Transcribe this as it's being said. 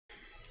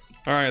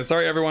Alright,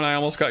 sorry everyone, I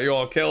almost got you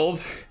all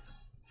killed.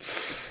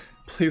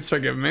 Please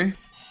forgive me.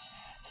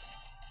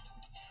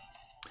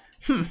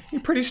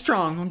 You're pretty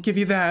strong, I'll give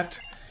you that.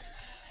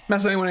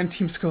 Mess anyone in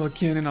Team Skull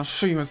again and I'll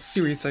show you how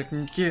serious I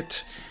can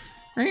get.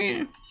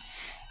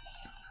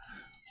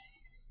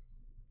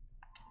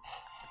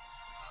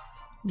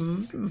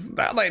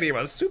 That lady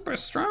was super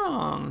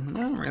strong.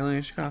 Not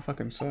really, she kinda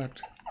fucking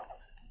sucked.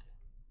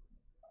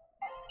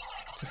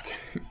 Just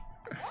kidding.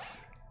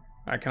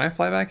 Alright, can I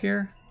fly back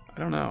here? I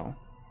don't know.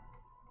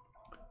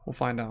 We'll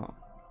find out.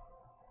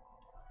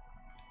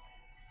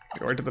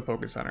 Go right to the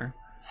Poké Center.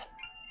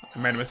 I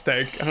made a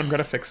mistake and I'm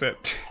gonna fix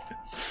it.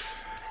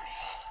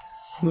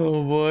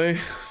 Oh boy.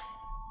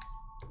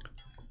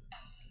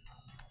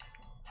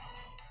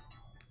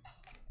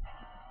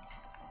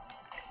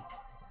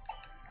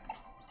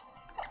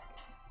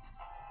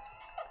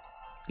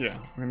 Yeah,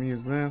 I'm gonna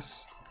use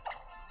this.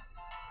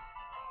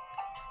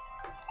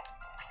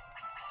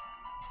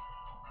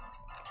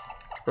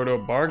 Go to a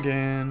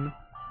bargain.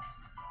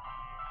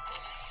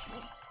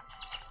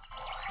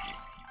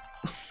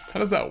 How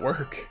does that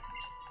work?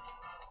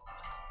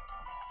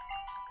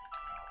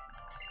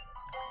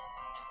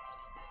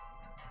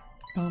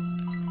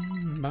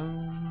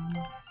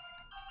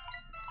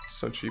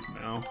 So cheap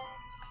now.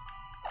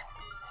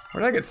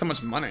 Where did I get so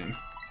much money?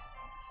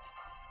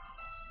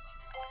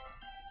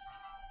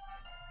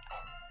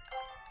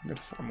 Get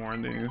 4 more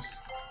of these.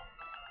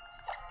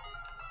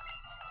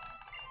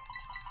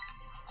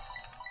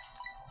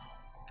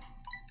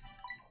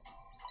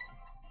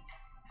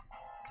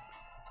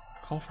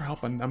 Call for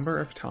help a number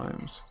of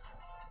times.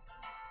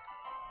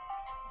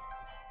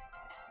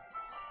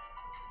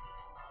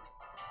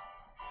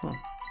 Huh.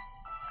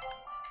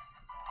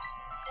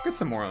 Get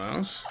some more of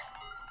those.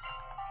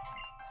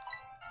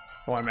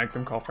 Will I make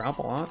them call for help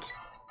a lot?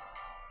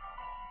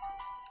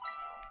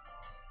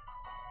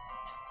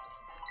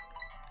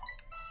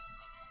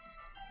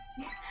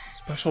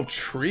 Special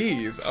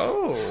trees.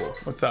 Oh,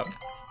 what's up?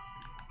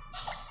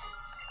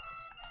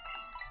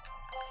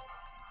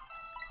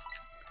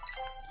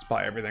 Let's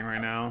buy everything right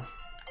now.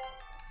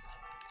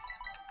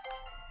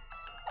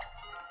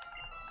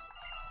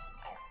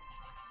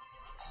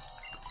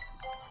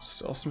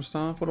 Sell some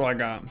stuff. What do I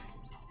got?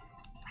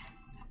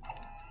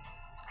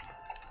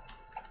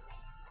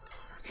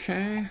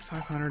 Okay,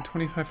 500,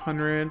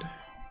 2,500.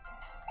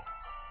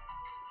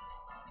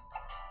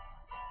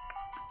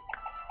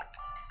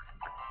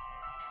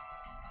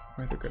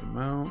 Worth a good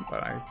amount,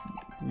 but I'm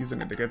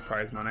using it to get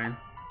prize money.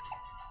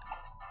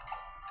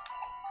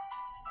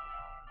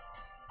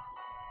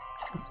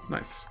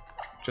 Nice.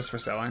 Just for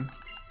selling.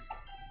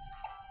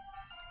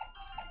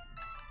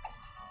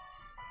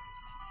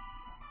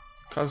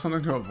 Cause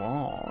something to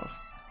evolve.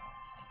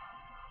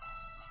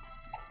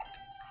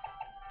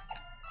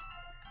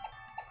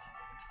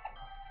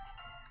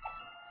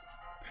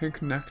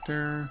 Pink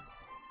nectar.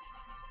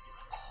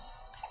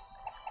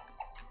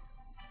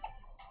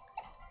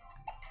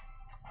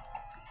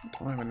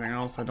 Don't have anything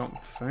else, I don't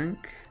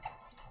think.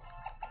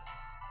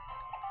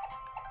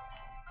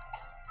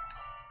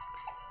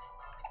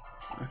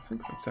 I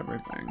think that's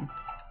everything.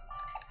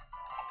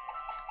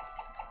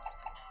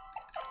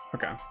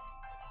 Okay.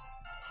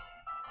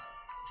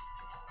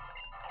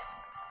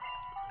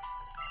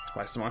 Let's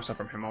buy some more stuff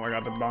from him while I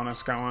got the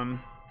bonus going.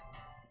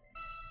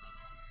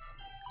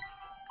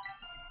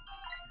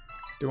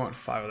 Do want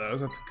 5 of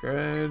those, that's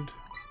good.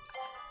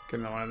 Get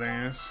another one of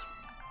these.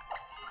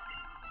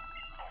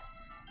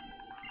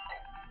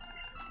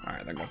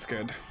 Alright, I think that's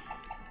good.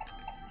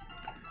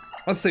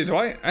 Let's see, do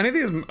I, any of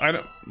these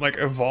item, like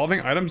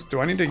evolving items, do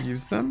I need to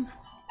use them?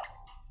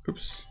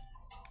 Oops.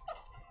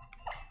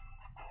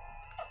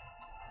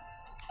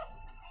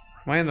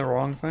 Am I in the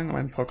wrong thing? Am I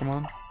in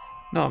Pokemon?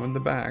 No, I'm in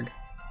the bag.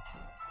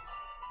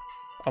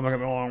 I'm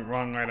looking at the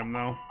wrong item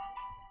though.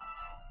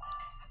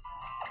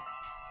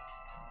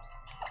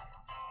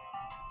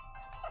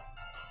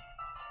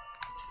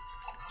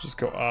 Just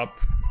go up.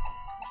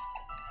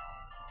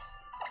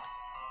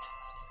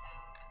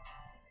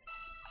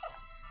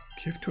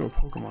 Give to a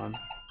Pokemon.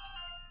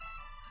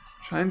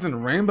 Shines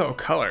in rainbow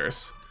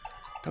colors.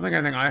 Don't think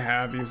anything I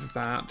have uses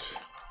that.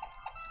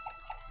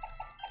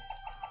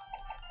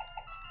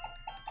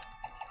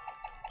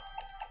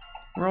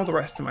 Where are all the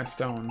rest of my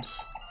stones?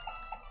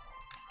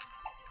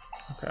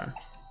 Okay.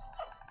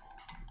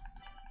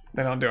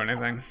 They don't do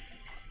anything.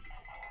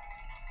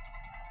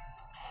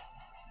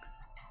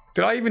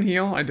 Did I even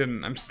heal? I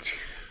didn't. I'm just...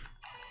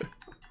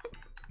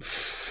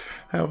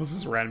 I almost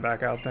just ran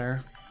back out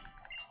there.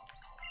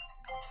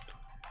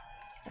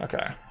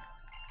 Okay.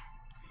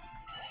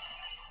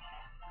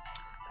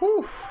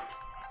 Whew.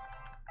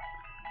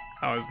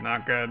 That was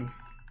not good.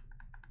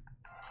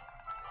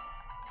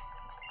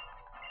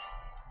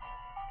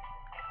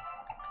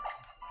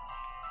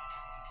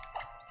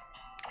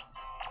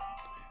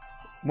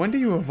 When do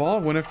you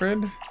evolve,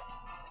 Winifred?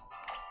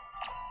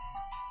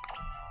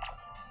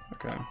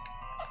 Okay.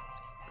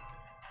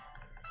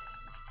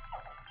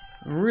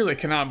 I really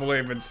cannot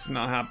believe it's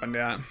not happened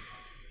yet.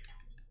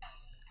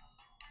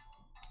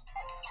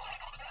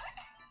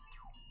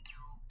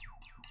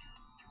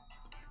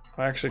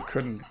 I actually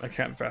couldn't. I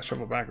can't fast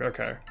travel back.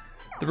 Okay.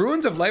 The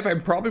Ruins of Life, I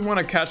probably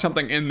want to catch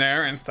something in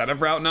there instead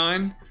of Route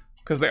 9.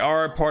 Because they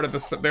are part of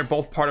the... They're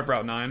both part of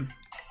Route 9.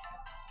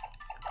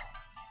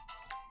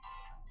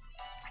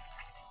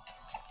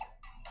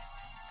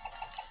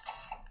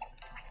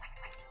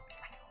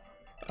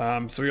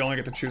 So we only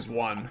get to choose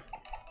one.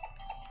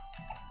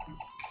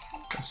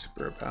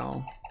 Super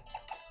Repel.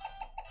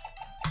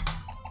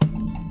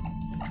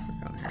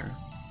 Down here.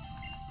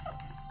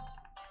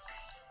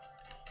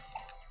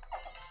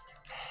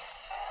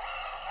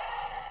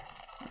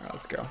 Alright,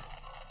 let's go.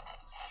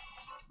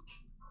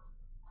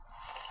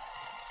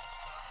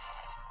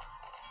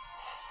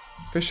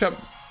 Fish up.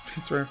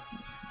 It's rare.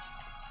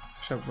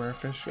 Fish up rare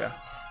fish, yeah.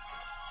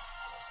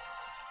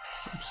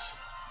 Oops.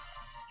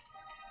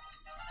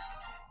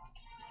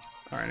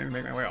 Alright, I need to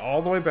make my way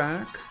all the way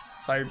back.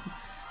 So I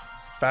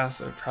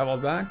fast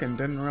traveled back and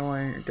didn't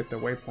really get the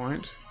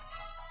waypoint.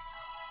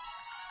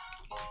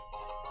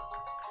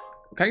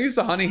 Can I use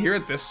the honey here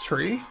at this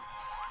tree?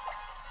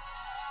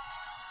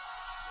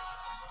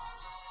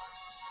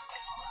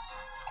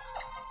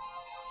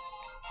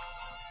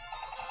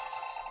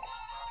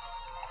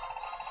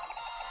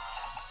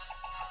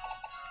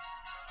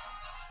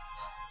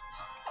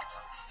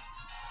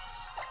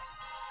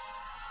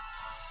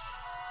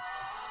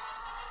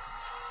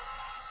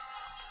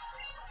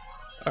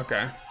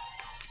 Okay.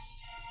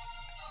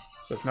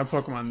 So there's no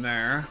Pokemon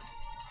there.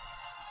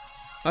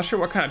 Not sure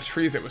what kind of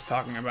trees it was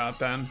talking about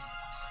then.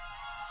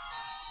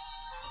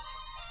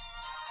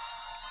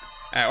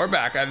 Alright, we're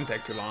back. I didn't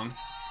take too long.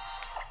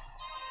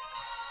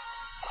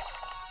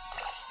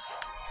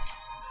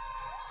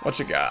 What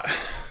you got?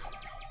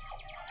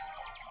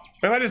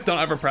 If I just don't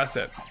ever press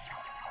it.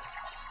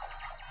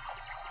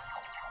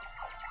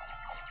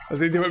 Does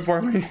he do it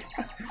for me?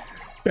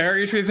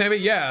 Berry trees maybe?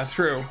 Yeah,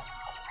 true.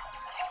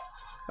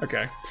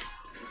 Okay.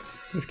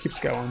 Just keeps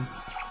going.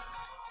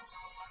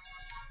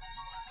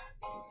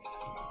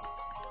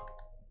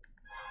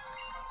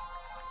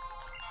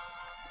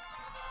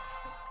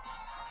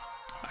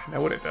 I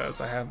know what it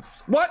does. I have...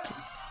 What?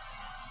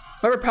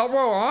 My repel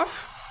roll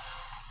off?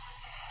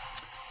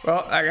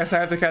 Well, I guess I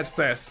have to catch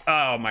this.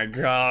 Oh my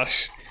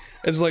gosh.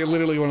 It's like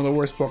literally one of the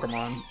worst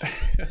Pokemon.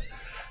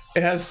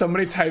 It has so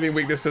many typing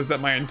weaknesses that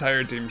my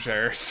entire team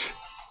shares.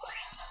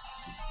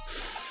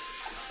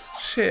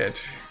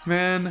 Shit,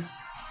 man.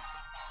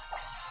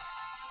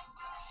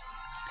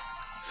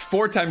 It's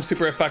 4 times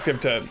super effective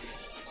to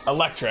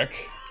electric.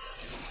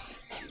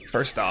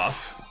 First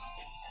off.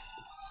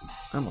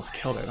 I almost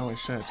killed it, holy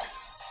shit.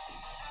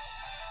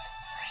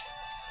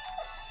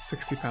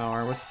 60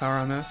 power, what's the power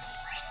on this?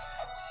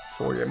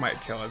 40, it might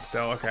kill it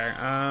still, okay.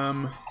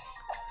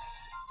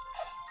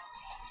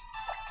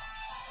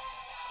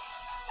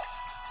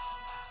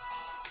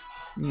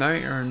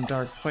 Night or in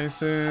dark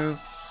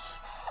places.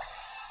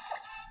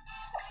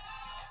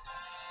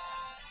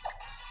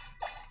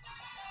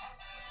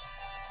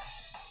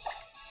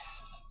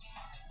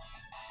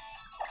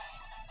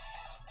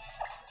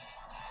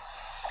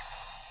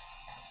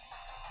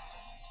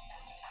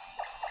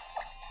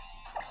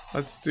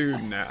 Let's do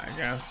net, I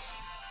guess.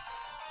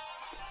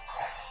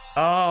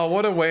 Oh,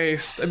 what a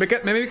waste.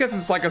 Maybe because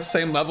it's like the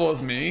same level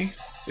as me.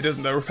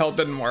 The repel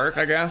didn't work,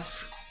 I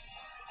guess.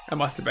 That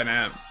must have been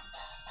it.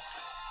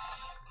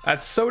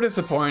 That's so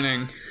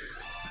disappointing.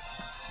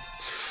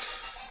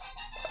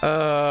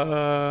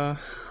 I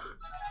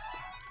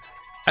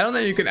don't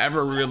think you can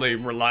ever really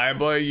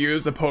reliably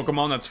use a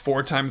Pokemon that's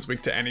 4 times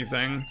weak to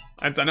anything.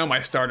 I know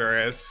my starter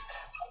is.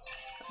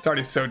 It's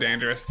already so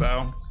dangerous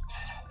though.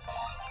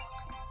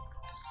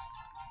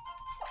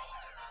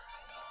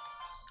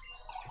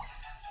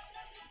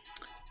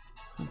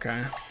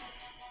 Okay.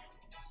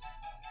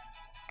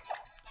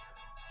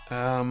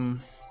 I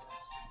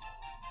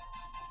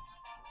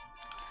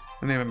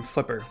name him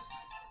Flipper.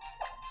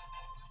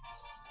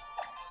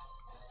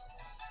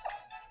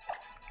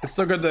 It's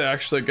still good to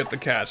actually get the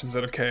catch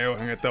instead of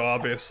KOing it though,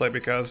 obviously,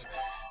 because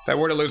if I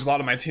were to lose a lot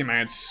of my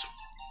teammates...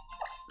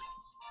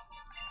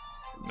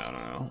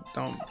 No,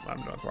 don't, I'm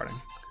done recording.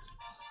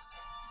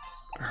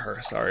 Her,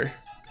 sorry.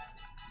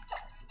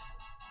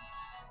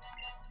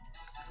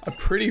 A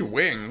pretty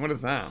wing, what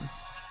is that?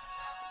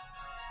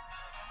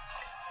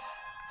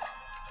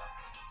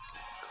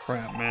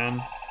 Crap,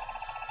 man.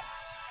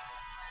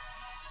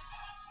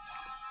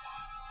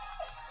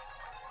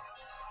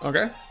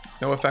 Okay,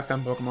 no effect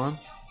on Pokemon.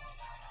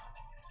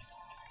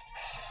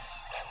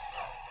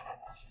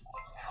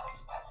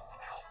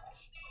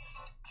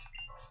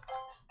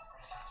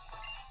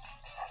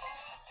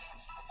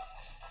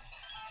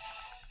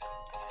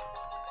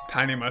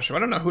 Tiny Mushroom. I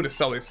don't know who to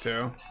sell these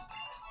to.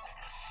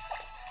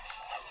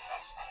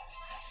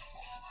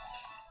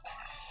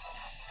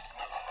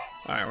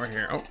 Alright, we're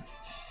here. Oh.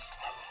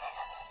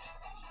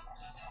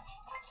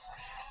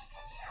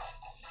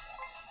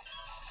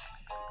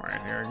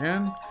 Right here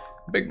again.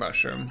 Big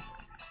Mushroom.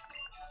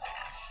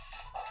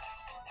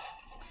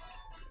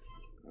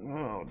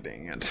 Oh,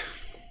 dang it.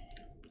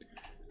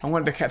 I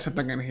wanted to catch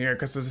something in here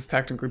because this is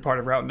technically part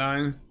of Route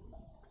 9.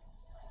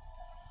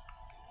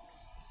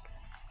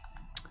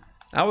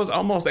 I was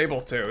almost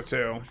able to,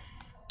 too.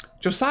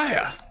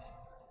 Josiah!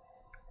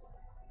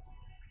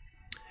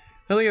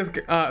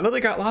 Lily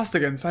got lost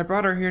again, so I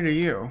brought her here to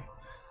you.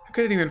 I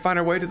couldn't even find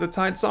her way to the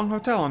Tide Song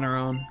Hotel on her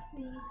own.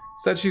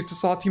 Said she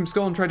saw Team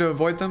Skull and tried to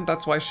avoid them,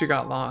 that's why she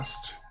got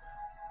lost.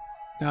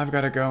 Now I've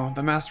gotta go.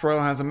 The Masked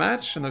Royal has a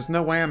match, and there's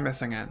no way I'm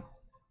missing it.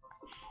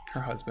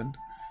 Her husband.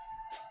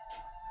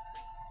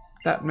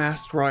 That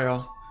Masked Royal.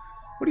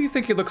 What do you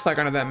think he looks like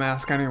under that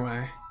mask,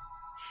 anyway?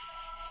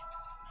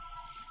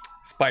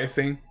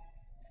 Spicy.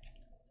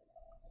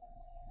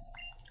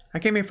 I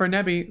came here for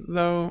Nebby,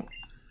 though,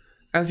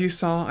 as you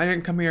saw, I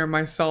didn't come here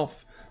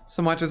myself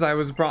so much as I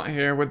was brought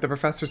here with the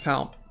professor's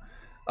help.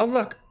 Oh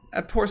look,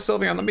 that poor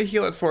Sylveon, let me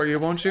heal it for you,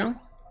 won't you?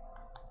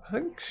 I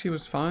think she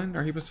was fine,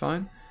 or he was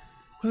fine.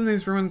 Within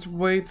these ruins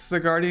waits the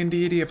guardian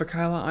deity of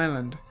Akila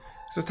Island.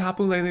 This is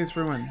Tapu Lele's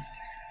ruin.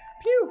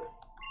 Pew!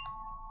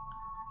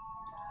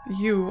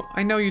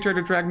 I know you tried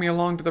to drag me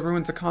along to the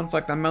ruins of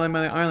conflict on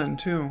Melemele Island,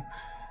 too.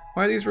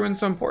 Why are these ruins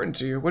so important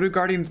to you? What do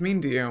guardians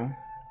mean to you?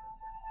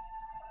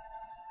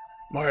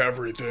 My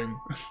everything.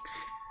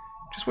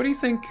 Just what do you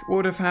think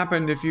would have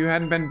happened if you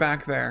hadn't been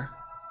back there?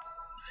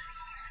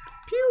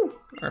 Pew!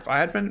 Or if I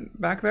had been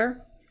back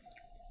there?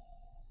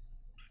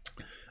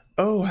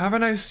 Oh,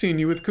 haven't I seen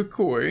you with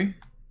Kukui?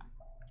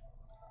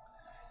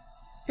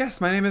 Yes,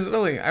 my name is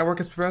Lily. I work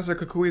as Professor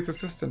Kukui's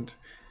assistant.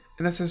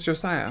 And this is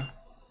Josiah.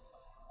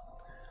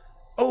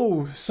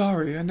 Oh,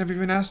 sorry. I never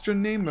even asked your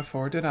name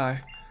before, did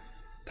I?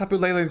 Tapu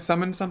Lele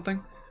summoned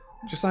something?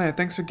 Josiah,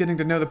 thanks for getting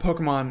to know the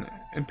Pokemon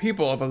and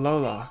people of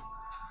Alola.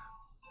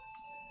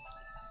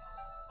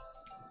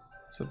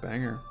 It's a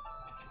banger.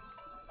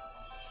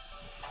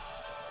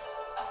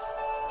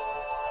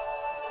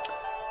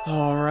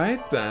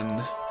 Alright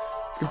then.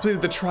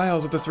 Completed the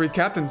trials of the 3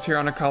 captains here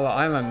on Akala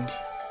Island.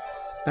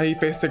 Now you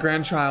face the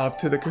grand trial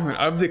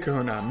of the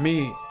Kahuna,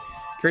 me.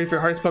 Get ready for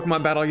your hardest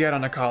Pokemon battle yet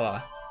on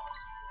Akala.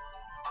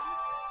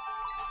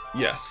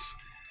 Yes.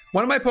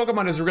 One of my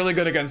Pokemon is really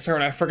good against her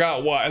and I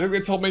forgot what. I think they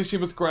told me she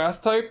was grass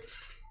type.